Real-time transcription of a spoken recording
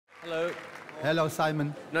Hello. Hello,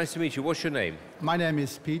 Simon. Nice to meet you. What's your name? My name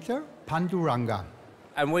is Peter Panduranga.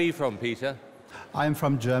 And where are you from, Peter? I'm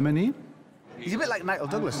from Germany. He's a bit like Michael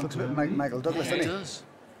Douglas. Looks a bit like Michael Douglas, doesn't he? does.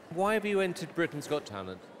 Why have you entered Britain's Got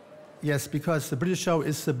Talent? Yes, because the British show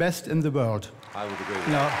is the best in the world. I would agree with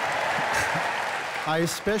You know, that. I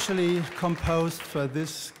especially composed for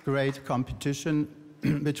this great competition,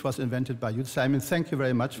 which was invented by you, Simon. Thank you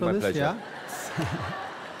very much for My this. pleasure. Yeah.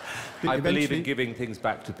 I believe in Eventually- giving things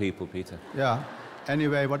back to people, Peter. Yeah.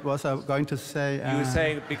 Anyway, what was I going to say? You were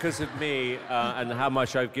saying because of me and how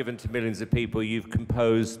much I've given to millions of people, you've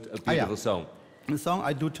composed a beautiful song. The song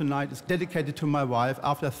I do tonight is dedicated to my wife.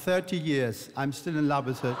 After 30 years, I'm still in love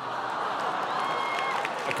with her.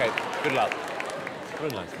 Okay, good luck.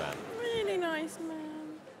 What a nice man. Really nice man.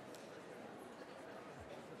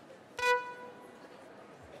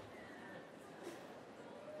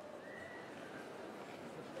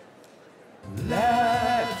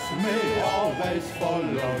 Let me always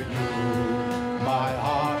follow you. My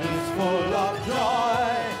heart is full of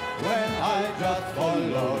joy when I just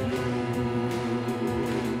follow you.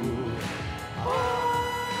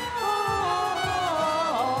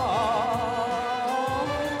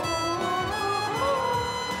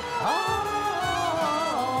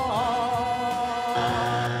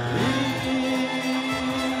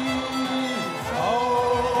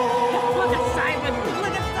 Look at Simon!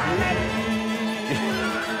 Look at Simon!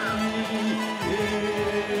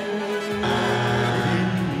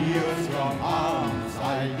 In your strong arms,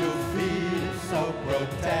 I do feel so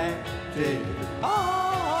protected.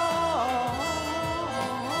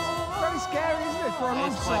 Very scary, isn't it, for a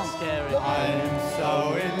love song? scary. I'm so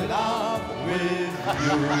in love with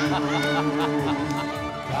you,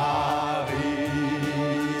 Karin.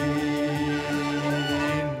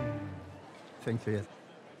 Thank you. Yes.